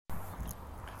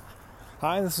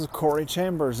Hi, this is Corey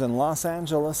Chambers in Los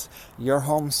Angeles. Your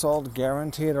home sold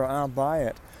guaranteed or I'll buy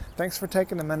it. Thanks for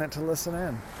taking a minute to listen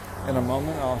in. In a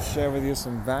moment, I'll share with you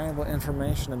some valuable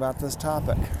information about this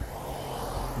topic.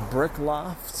 Brick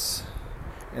lofts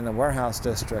in the warehouse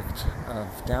district of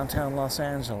downtown Los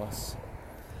Angeles.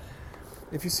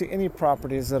 If you see any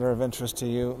properties that are of interest to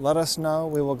you, let us know.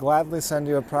 We will gladly send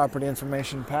you a property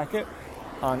information packet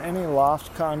on any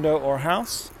loft, condo, or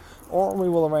house, or we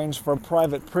will arrange for a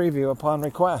private preview upon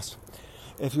request.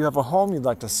 If you have a home you'd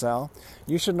like to sell,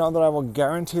 you should know that I will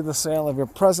guarantee the sale of your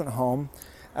present home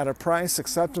at a price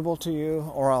acceptable to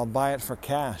you, or I'll buy it for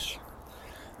cash.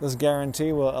 This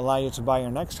guarantee will allow you to buy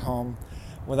your next home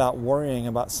without worrying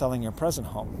about selling your present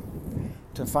home.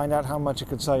 To find out how much you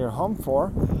could sell your home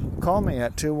for, call me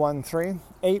at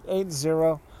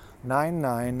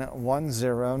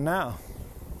 213-880-9910 now.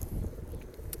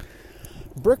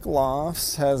 Brick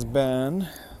lofts has been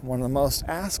one of the most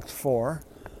asked for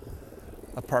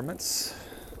apartments,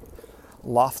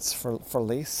 lofts for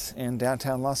lease in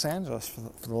downtown Los Angeles for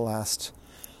the last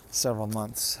several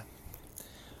months.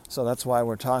 So that's why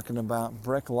we're talking about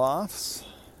brick lofts,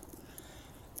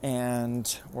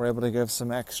 and we're able to give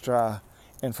some extra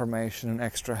information and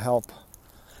extra help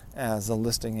as a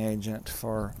listing agent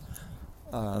for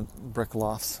brick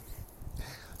lofts.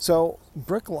 So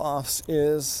brick lofts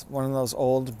is one of those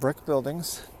old brick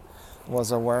buildings. It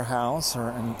was a warehouse or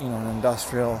an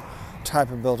industrial type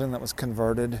of building that was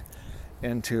converted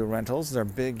into rentals. They're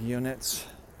big units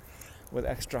with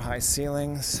extra high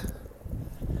ceilings,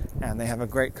 and they have a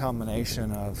great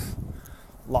combination of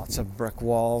lots of brick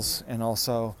walls, and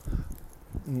also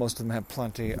most of them have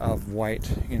plenty of white,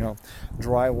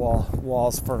 drywall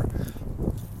walls for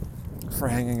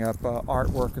hanging up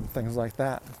artwork and things like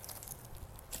that.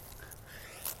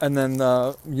 And then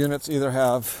the units either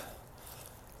have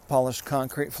polished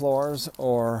concrete floors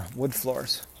or wood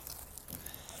floors.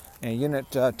 In Unit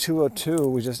 202,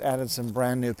 we just added some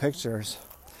brand new pictures.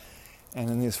 And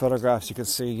in these photographs, you can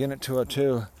see Unit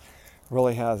 202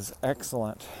 really has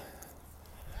excellent,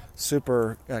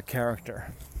 super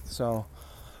character. So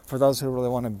for those who really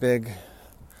want a big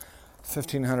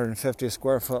 1,550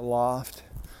 square foot loft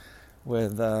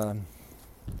with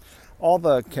all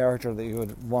the character that you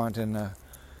would want in a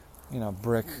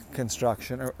brick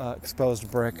construction, or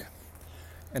exposed brick,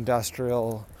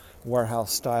 industrial,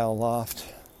 warehouse-style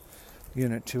loft,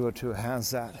 Unit 202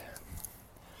 has that.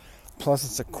 Plus,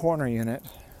 it's a corner unit,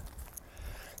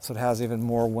 so it has even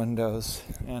more windows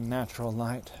and natural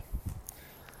light.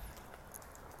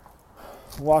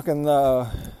 Walking the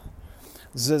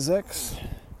Zizix,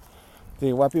 the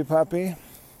Weppy Puppy.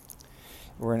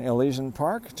 We're in Elysian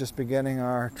Park, just beginning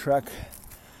our trek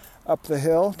up the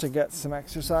hill to get some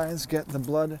exercise, get the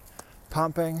blood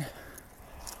pumping,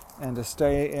 and to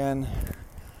stay in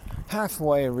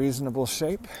halfway reasonable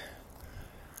shape.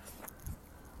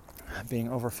 Being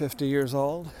over 50 years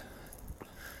old,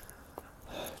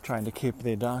 trying to keep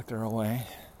the doctor away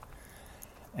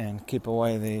and keep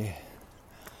away the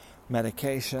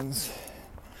medications.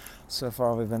 So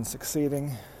far we've been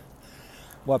succeeding.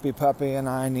 Weppy Puppy and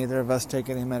I, neither of us take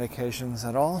any medications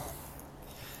at all.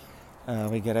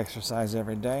 We get exercise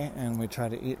every day, and we try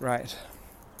to eat right.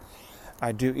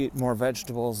 I do eat more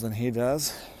vegetables than he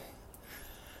does,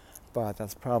 but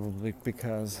that's probably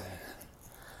because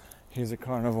he's a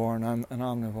carnivore and I'm an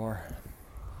omnivore.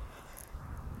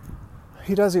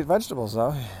 He does eat vegetables,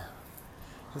 though.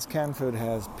 His canned food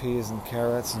has peas and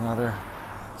carrots and other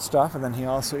stuff, and then he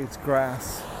also eats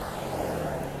grass.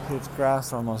 He eats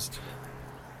grass almost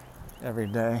every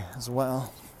day as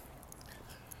well.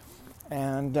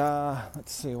 And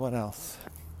let's see, what else?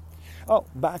 Oh,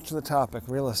 back to the topic,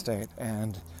 real estate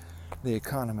and the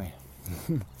economy.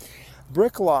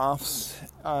 Brick lofts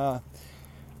has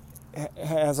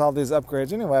all these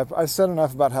upgrades. Anyway, I've said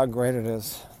enough about how great it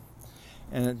is.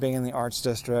 And it being in the Arts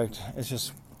District, it's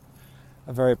just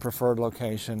a very preferred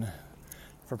location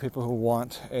for people who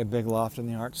want a big loft in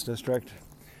the Arts District.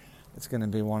 It's going to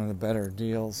be one of the better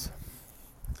deals.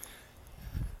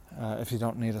 If you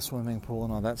don't need a swimming pool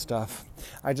and all that stuff.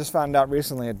 I just found out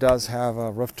recently it does have a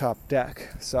rooftop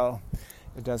deck, so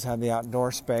it does have the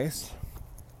outdoor space.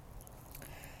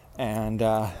 And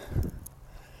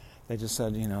they just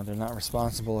said, they're not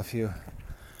responsible if you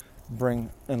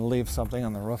bring and leave something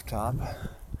on the rooftop.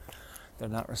 They're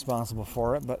not responsible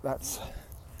for it, but that's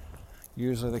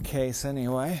usually the case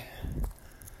anyway.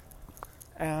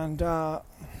 And so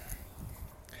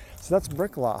that's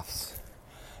brick lofts.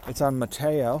 It's on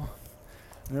Mateo,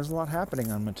 and there's a lot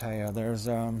happening on Mateo. There's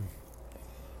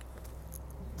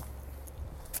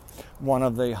one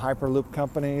of the Hyperloop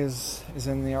companies is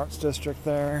in the Arts District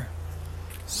there.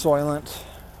 Soylent,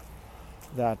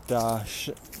 that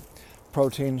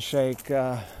protein shake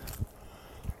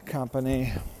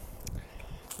company,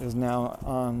 is now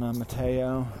on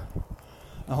Mateo.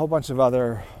 A whole bunch of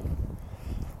other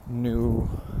new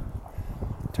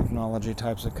technology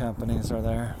types of companies are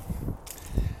there.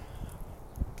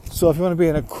 So if you want to be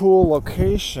in a cool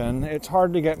location, it's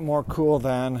hard to get more cool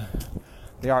than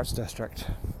the Arts District.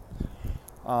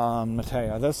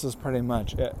 Mateo. This is pretty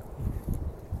much it.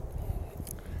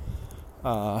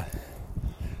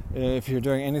 If you're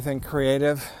doing anything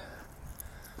creative,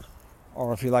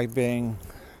 or if you like being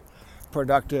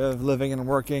productive, living and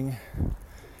working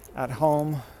at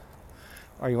home,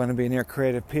 or you want to be near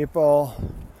creative people,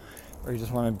 or you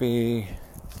just want to be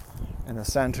in the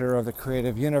center of the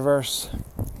creative universe,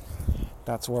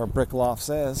 that's where Brick Lofts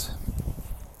is.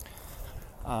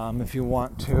 If you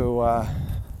want to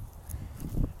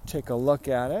take a look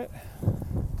at it,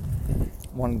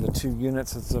 one of the 2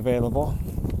 units that's available.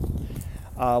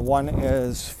 One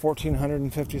is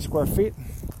 1,450 square feet.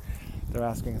 They're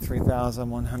asking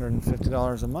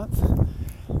 $3,150 a month. It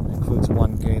includes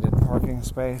 1 gated parking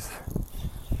space.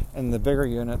 And the bigger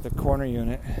unit, the corner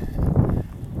unit,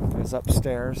 is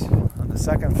upstairs on the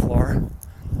 2nd floor.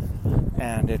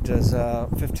 And it is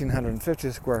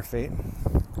 1,550 square feet.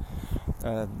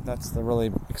 That's the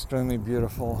really extremely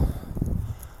beautiful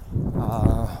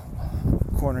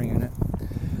corner unit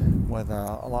with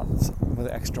a lot with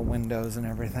extra windows and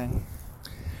everything.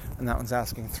 And that one's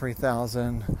asking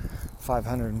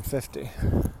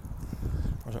 $3,550,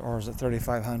 or is it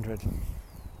 $3,500?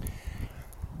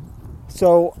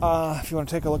 So if you want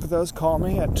to take a look at those, call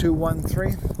me at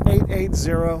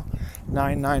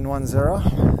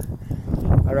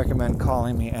 213-880-9910. I recommend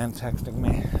calling me and texting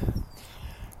me.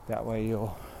 That way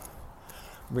you'll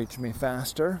reach me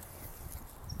faster.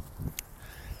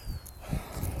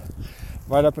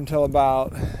 Right up until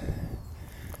about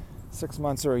 6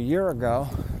 months or a year ago,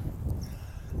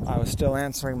 I was still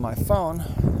answering my phone,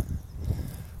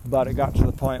 but it got to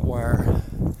the point where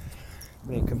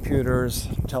the computers,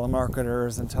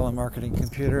 telemarketers and telemarketing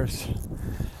computers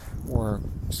were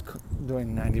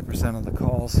doing 90% of the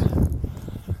calls,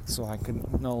 so I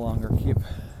could no longer keep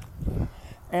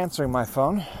answering my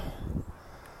phone.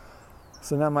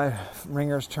 So now my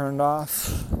ringer's turned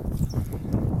off,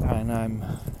 and I'm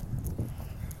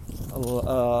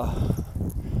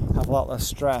have a lot less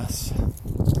stress,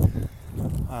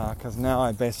 because now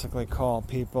I basically call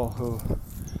people who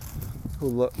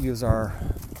use our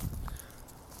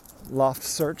loft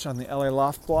search on the LA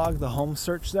Loft blog, the home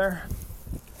search there.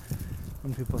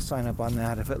 When people sign up on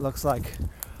that, if it looks like,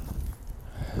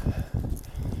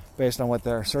 based on what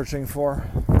they're searching for,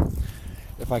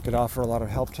 if I could offer a lot of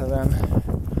help to them,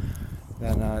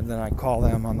 then I call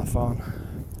them on the phone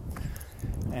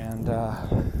and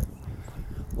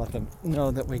let them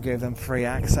know that we gave them free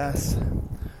access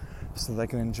so they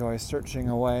can enjoy searching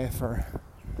away for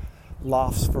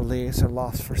lofts for lease or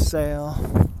lofts for sale,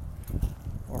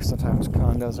 or sometimes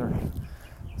condos or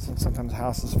sometimes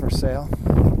houses for sale.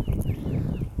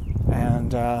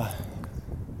 And then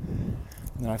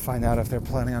I find out if they're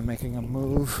planning on making a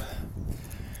move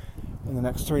in the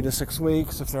next 3 to 6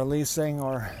 weeks, if they're leasing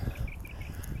or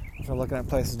if they're looking at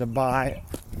places to buy.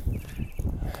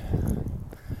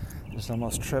 Just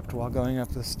almost tripped while going up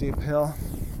this steep hill.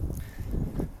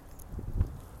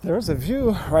 There's a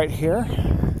view right here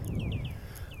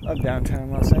of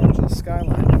downtown Los Angeles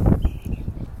skyline.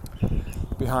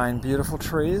 Behind beautiful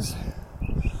trees.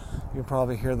 You'll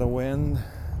probably hear the wind,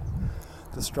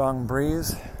 the strong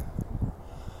breeze.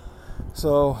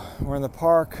 So we're in the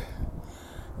park,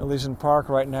 Elysian Park,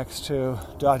 right next to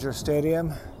Dodger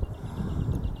Stadium.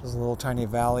 There's a little tiny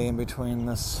valley in between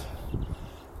this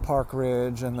park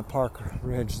ridge and the park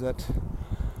ridge that,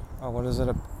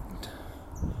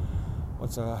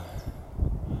 what's a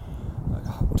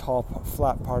tall,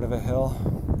 flat part of a hill?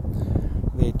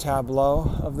 The tableau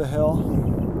of the hill.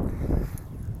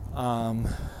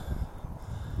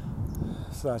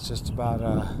 So that's just about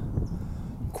a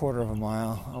quarter of a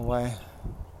mile away,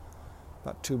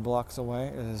 about 2 blocks away,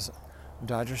 is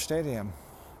Dodger Stadium.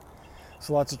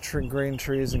 So lots of green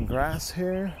trees and grass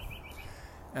here,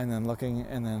 and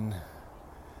then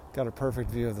got a perfect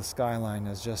view of the skyline.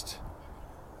 Is just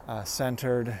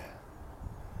centered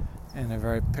in a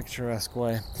very picturesque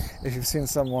way. If you've seen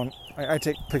someone, I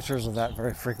take pictures of that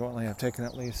very frequently. I've taken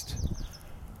at least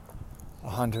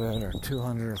 100 or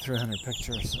 200 or 300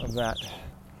 pictures of that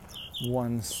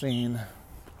one scene.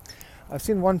 I've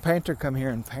seen one painter come here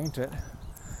and paint it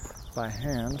by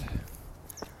hand,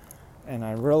 and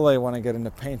I really want to get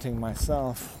into painting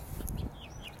myself.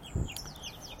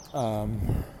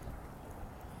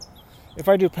 if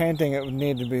I do painting, it would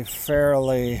need to be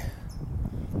fairly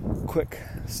quick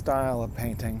style of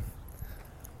painting.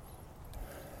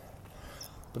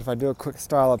 But if I do a quick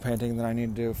style of painting, then I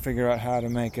need to figure out how to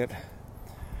make it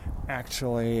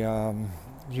actually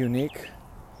unique,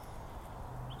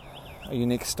 a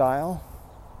unique style.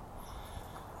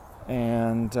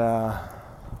 And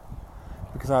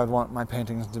because I would want my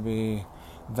paintings to be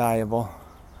valuable,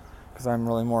 because I'm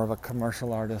really more of a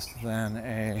commercial artist than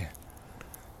a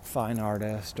fine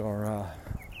artist or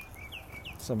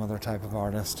some other type of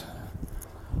artist.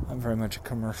 I'm very much a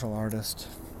commercial artist.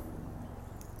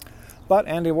 But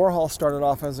Andy Warhol started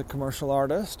off as a commercial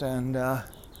artist, and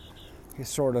he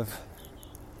sort of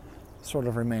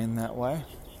remained that way.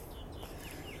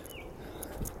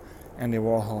 Andy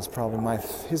Warhol is probably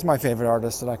he's my favorite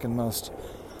artist that I can most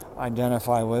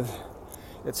identify with.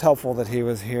 It's helpful that he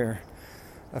was here,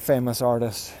 a famous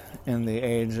artist in the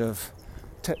age of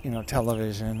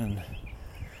television and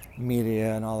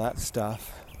media and all that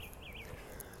stuff,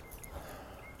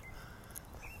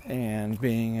 and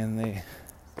being in the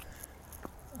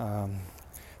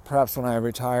perhaps when I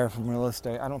retire from real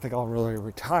estate. I don't think I'll really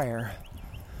retire,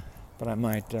 but I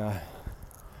might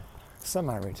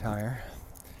semi-retire.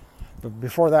 But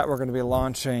before that, we're going to be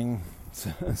launching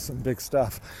some big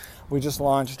stuff. We just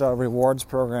launched a rewards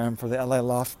program for the LA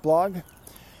Loft blog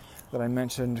that I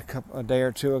mentioned a day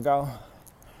or two ago.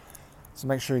 So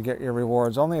make sure you get your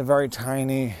rewards. Only a very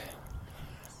tiny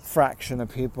fraction of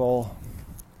people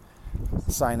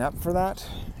sign up for that,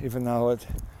 even though it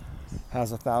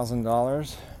has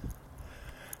 $1,000.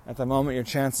 At the moment, your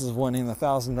chances of winning the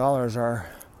 $1,000 are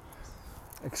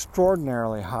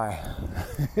extraordinarily high.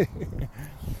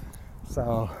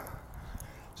 So,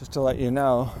 just to let you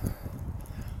know,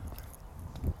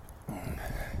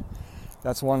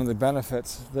 that's one of the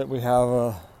benefits that we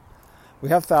have. We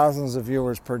have thousands of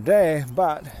viewers per day,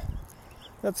 but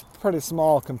that's pretty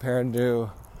small compared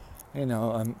to,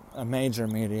 a major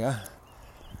media.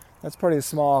 That's pretty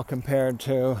small compared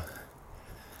to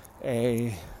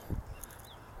a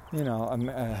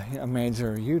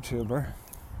major YouTuber.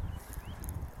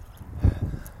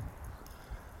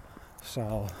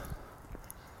 So,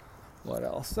 what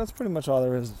else? That's pretty much all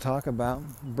there is to talk about.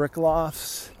 Brick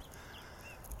lofts.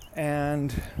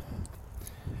 And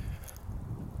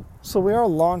so we are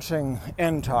launching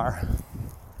Entar.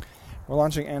 We're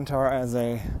launching Entar as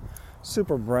a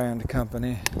super brand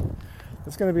company.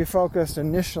 It's going to be focused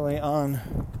initially on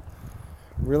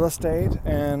real estate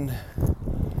and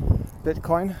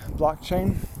Bitcoin,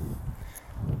 blockchain.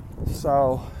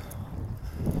 So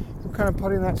we're kind of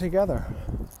putting that together.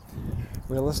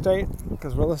 Real estate,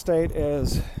 because real estate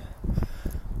is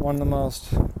one of the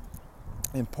most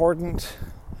important,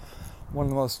 one of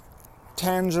the most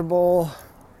tangible,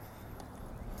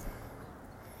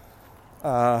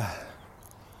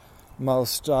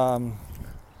 most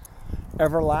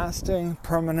everlasting,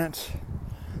 permanent,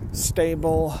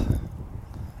 stable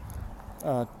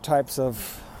types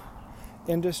of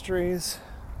industries.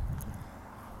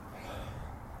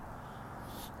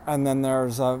 And then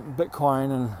there's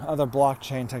Bitcoin and other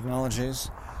blockchain technologies,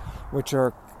 which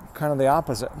are kind of the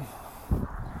opposite.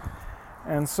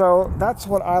 And so that's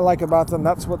what I like about them.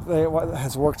 That's what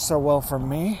has worked so well for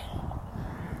me,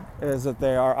 is that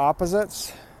they are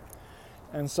opposites.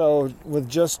 And so with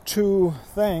just two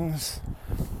things,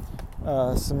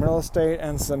 some real estate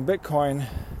and some Bitcoin,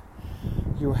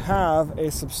 you have a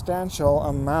substantial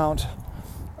amount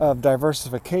of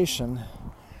diversification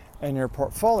in your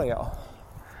portfolio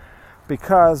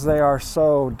because they are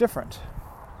so different.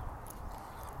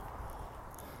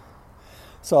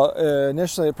 So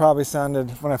initially it probably sounded,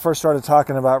 when I first started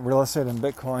talking about real estate and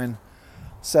Bitcoin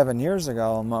 7 years ago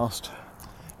almost,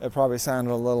 it probably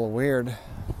sounded a little weird.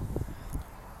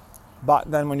 But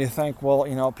then when you think,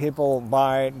 well, people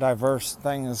buy diverse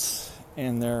things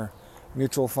in their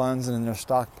mutual funds and in their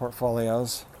stock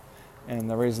portfolios, and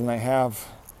the reason they have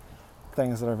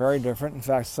things that are very different, in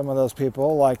fact, some of those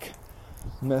people, like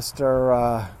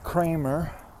Mr.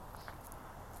 Kramer,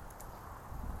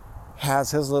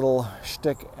 has his little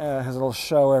shtick, his little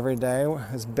show every day,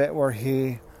 his bit where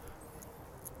he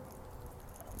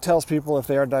tells people if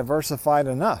they are diversified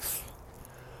enough.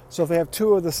 So if they have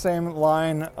two of the same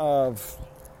line of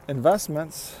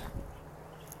investments,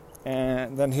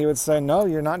 and then he would say, no,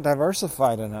 you're not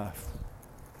diversified enough.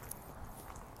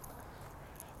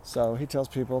 So he tells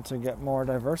people to get more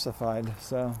diversified.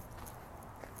 So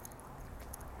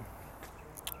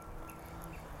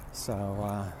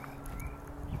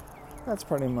that's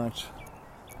pretty much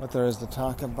what there is to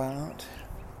talk about.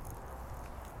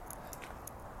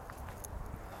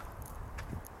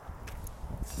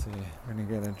 Let's see, We're going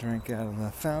to get a drink out of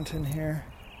the fountain here.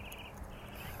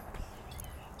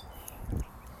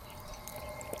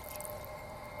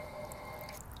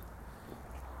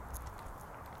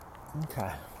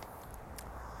 Okay.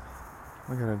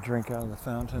 We're going to drink out of the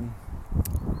fountain.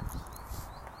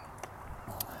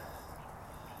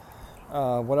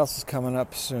 What else is coming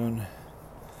up soon?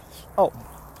 Oh,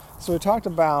 so we talked a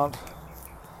little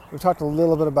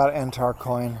bit about Entar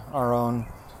Coin, our own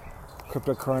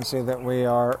cryptocurrency that we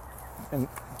are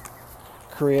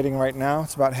creating right now.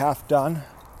 It's about half done,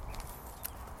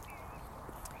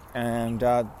 and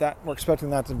that we're expecting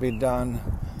that to be done.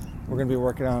 We're going to be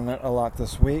working on it a lot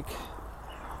this week,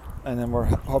 and then we're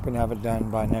hoping to have it done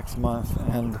by next month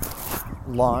and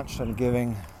launch and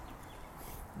giving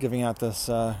out this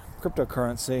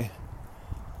cryptocurrency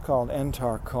called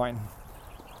Entar Coin.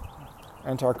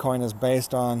 Entar Coin is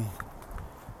based on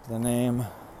the name,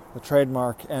 the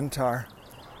trademark Entar,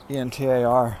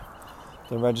 E-N-T-A-R,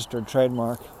 the registered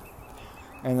trademark.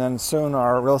 And then soon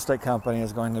our real estate company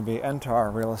is going to be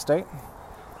Entar Real Estate.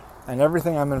 And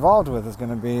everything I'm involved with is going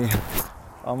to be,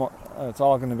 it's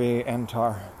all going to be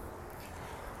Entar.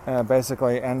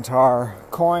 Basically, Entar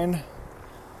Coin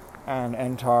and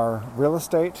Entar Real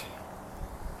Estate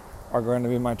are going to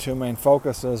be my two main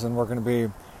focuses, and we're going to be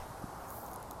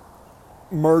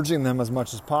merging them as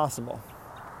much as possible.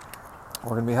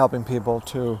 We're going to be helping people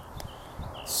to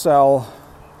sell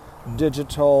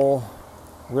digital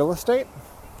real estate,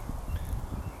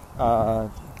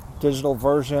 digital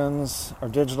versions or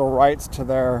digital rights to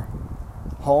their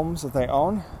homes that they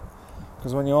own.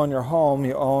 Because when you own your home,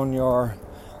 you own your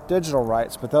digital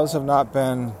rights, but those have not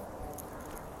been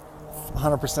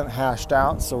 100% hashed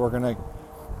out, so we're going to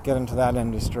get into that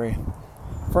industry.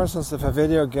 For instance, if a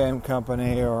video game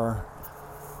company or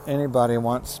anybody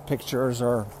wants pictures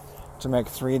or to make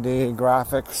 3D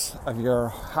graphics of your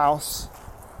house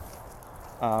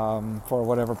for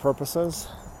whatever purposes,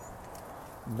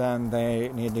 then they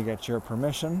need to get your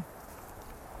permission.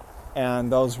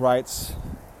 And those rights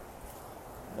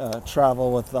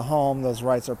travel with the home. Those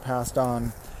rights are passed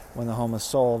on when the home is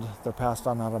sold. They're passed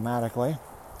on automatically.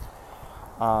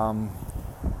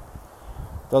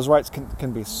 Those rights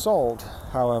can be sold,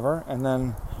 however, and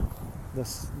then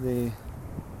the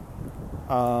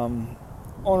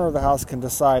owner of the house can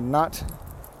decide not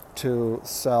to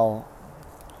sell,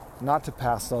 not to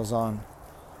pass those on.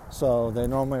 So they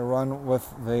normally run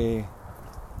with the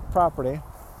property,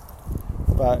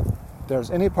 but if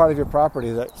there's any part of your property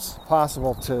that's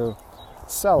possible to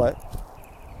sell it,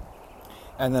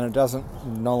 and then it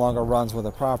no longer runs with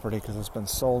the property because it's been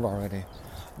sold already.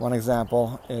 One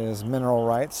example is mineral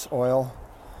rights, oil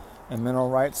and mineral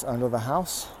rights under the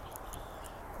house.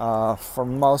 For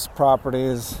most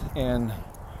properties in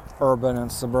urban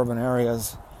and suburban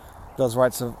areas, those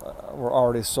rights were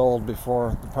already sold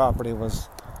before the property was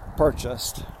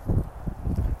purchased.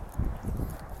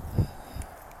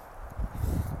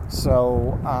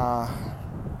 So,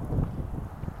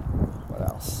 what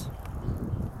else?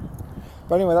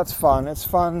 But anyway, that's fun. It's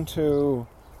fun to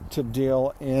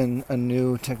deal in a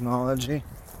new technology,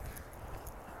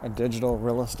 a digital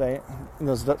real estate.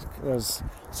 There's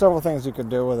several things you could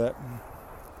do with it.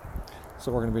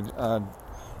 So we're going to be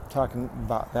talking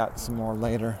about that some more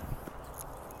later.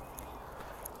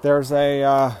 There's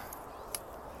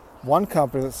one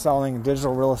company that's selling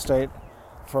digital real estate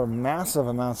for massive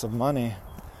amounts of money.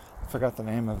 I forgot the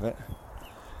name of it.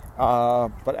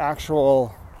 But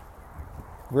actual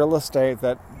real estate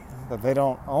that they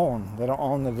don't own. They don't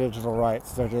own the digital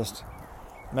rights. They're just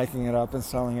making it up and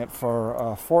selling it for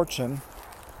a fortune,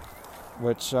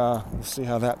 which we'll see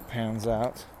how that pans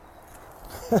out.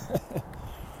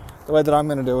 The way that I'm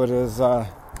going to do it is to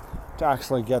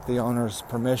actually get the owner's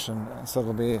permission. So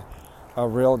it'll be a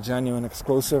real, genuine,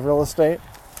 exclusive real estate,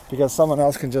 because someone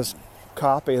else can just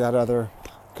copy that other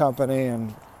company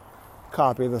and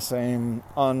copy the same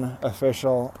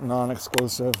unofficial,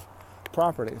 non-exclusive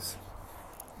properties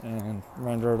and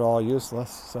render it all useless.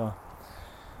 So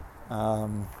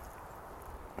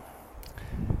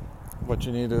what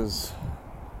you need is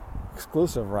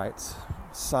exclusive rights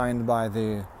signed by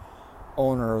the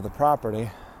owner of the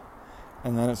property,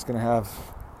 and then it's going to have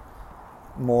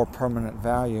more permanent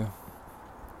value.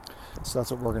 So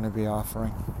that's what we're going to be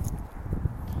offering.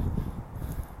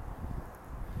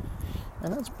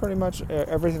 And that's pretty much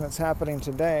everything that's happening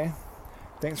today.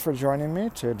 Thanks for joining me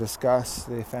to discuss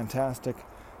the fantastic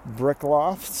brick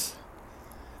lofts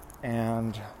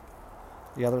and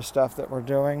the other stuff that we're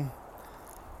doing.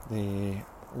 The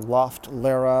Loft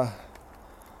Lyra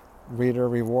Reader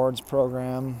Rewards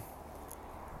Program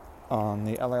on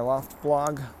the LA Loft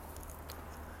blog,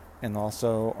 and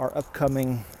also our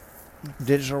upcoming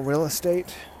digital real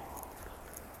estate.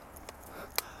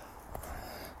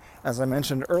 As I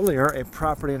mentioned earlier, a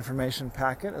property information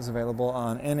packet is available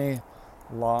on any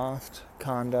loft,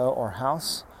 condo, or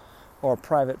house, or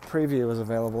private preview is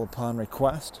available upon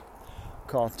request.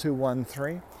 Call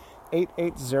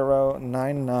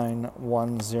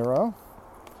 213-880-9910.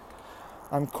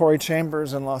 I'm Corey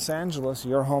Chambers in Los Angeles.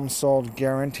 Your home sold,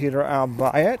 guaranteed, or I'll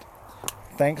buy it.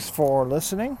 Thanks for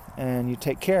listening, and you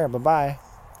take care. Bye-bye.